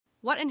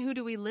What and who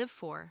do we live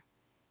for?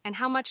 And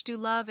how much do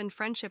love and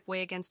friendship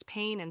weigh against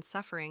pain and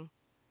suffering?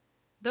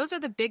 Those are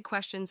the big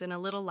questions in A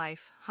Little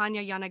Life,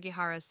 Hanya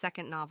Yanagihara's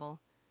second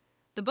novel.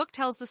 The book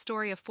tells the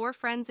story of four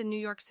friends in New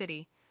York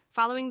City,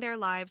 following their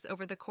lives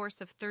over the course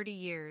of 30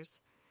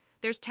 years.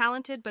 There's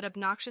talented but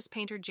obnoxious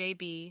painter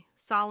J.B.,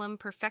 solemn,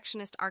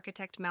 perfectionist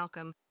architect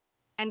Malcolm,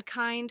 and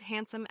kind,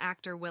 handsome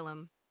actor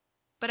Willem.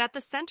 But at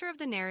the center of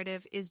the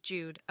narrative is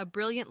Jude, a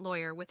brilliant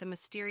lawyer with a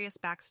mysterious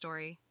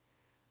backstory.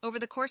 Over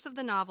the course of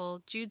the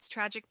novel, Jude's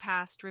tragic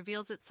past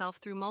reveals itself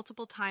through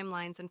multiple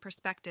timelines and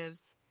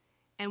perspectives,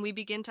 and we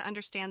begin to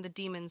understand the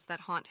demons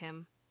that haunt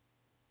him.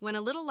 When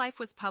A Little Life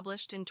was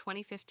published in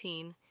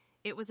 2015,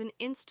 it was an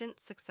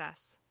instant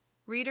success.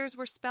 Readers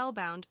were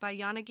spellbound by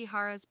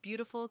Yanagihara's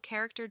beautiful,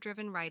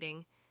 character-driven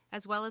writing,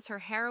 as well as her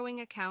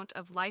harrowing account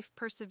of life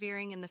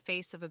persevering in the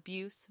face of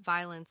abuse,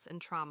 violence,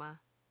 and trauma.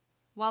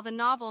 While the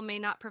novel may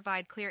not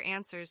provide clear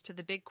answers to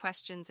the big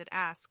questions it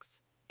asks,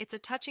 it's a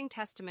touching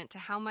testament to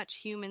how much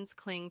humans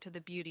cling to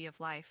the beauty of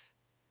life.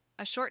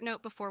 A short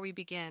note before we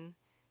begin: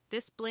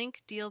 this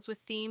blink deals with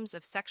themes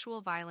of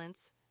sexual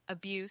violence,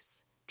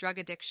 abuse, drug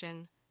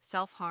addiction,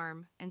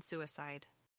 self-harm, and suicide.